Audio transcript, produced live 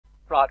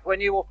Right,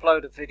 when you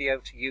upload a video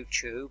to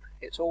YouTube,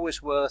 it's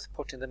always worth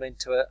putting them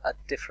into a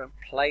different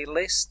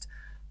playlist,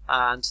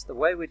 and the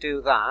way we do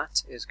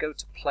that is go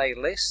to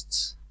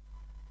playlists,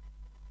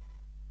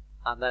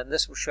 and then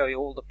this will show you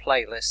all the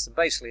playlists, and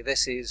basically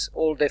this is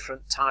all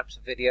different types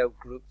of video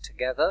grouped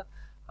together.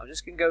 I'm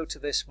just going to go to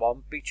this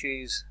one,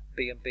 Beaches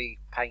B&B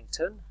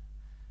Paignton,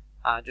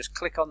 and just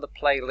click on the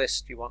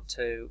playlist you want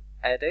to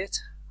edit,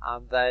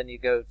 and then you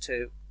go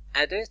to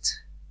edit,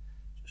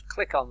 just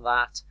click on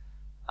that,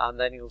 and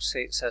then you'll see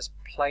it says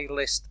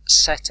playlist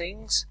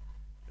settings.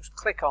 Just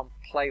click on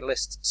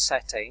playlist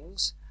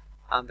settings,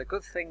 and the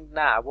good thing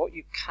now, what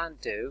you can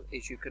do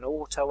is you can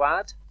auto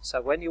add. So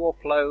when you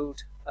upload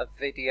a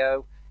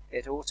video,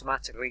 it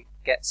automatically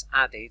gets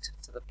added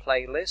to the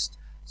playlist.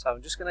 So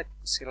I'm just going to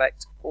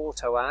select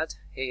auto add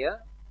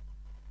here,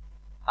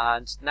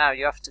 and now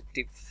you have to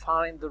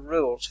define the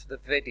rules for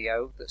the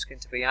video that's going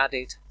to be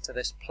added to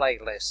this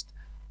playlist,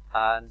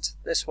 and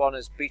this one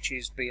is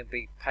Beaches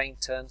B&B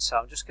Paignton, so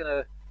I'm just going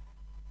to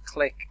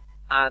click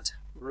add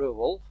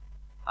rule,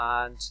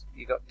 and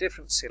you've got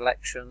different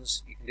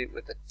selections. You can do it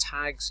with the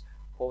tags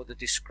or the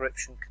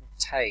description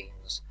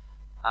contains,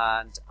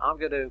 and I'm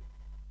going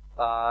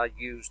to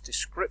use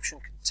description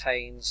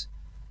contains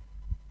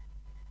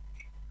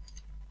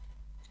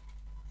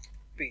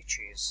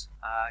beaches,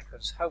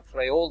 because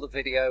hopefully all the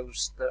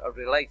videos that are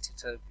related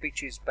to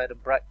Beaches Bed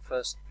and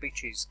Breakfast,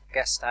 Beaches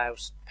Guest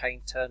House,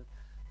 Paignton,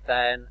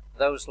 then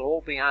those will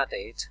all be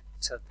added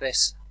to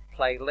this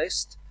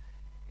playlist.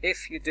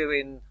 If you're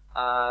doing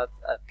a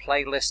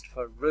playlist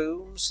for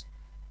rooms,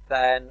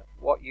 then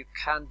what you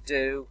can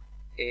do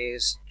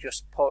is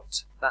just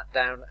put that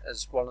down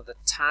as one of the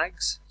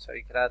tags. So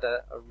you could add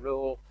a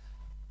rule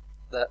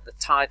that the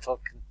title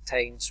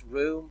contains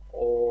room,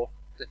 or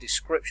the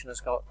description has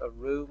got a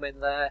room in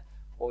there,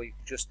 or you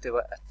can just do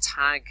a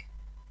tag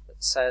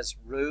that says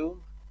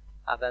room,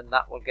 and then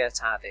that will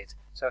get added.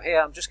 So here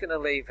I'm just going to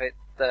leave it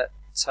that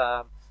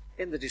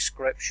in the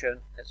description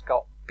it's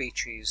got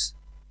beaches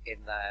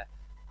in there,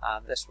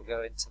 and this will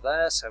go into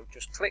there. So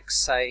just click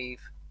save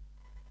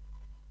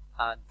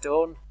and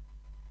done.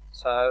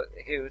 So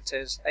here it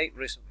is, 8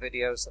 recent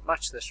videos that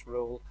match this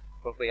rule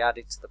will be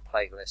added to the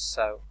playlist.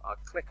 So I'll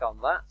click on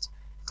that,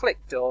 click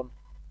done,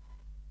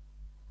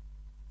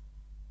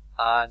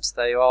 and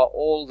there are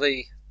all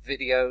the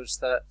videos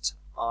that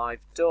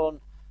I've done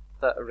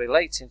that are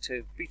relating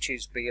to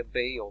Beaches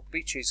B&B or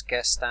Beaches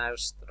Guest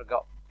House that have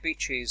got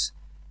beaches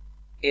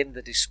in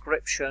the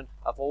description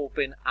have all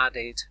been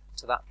added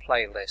to that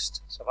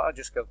playlist. So if I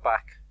just go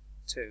back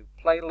to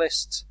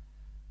playlists,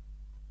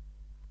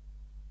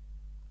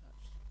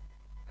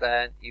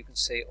 then you can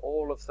see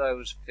all of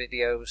those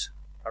videos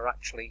are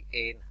actually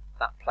in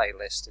that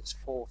playlist. It's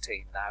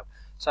 14 now.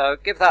 So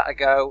give that a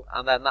go,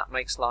 and then that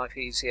makes life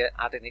easier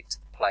adding it to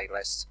the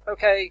playlist.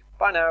 Okay,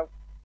 bye now.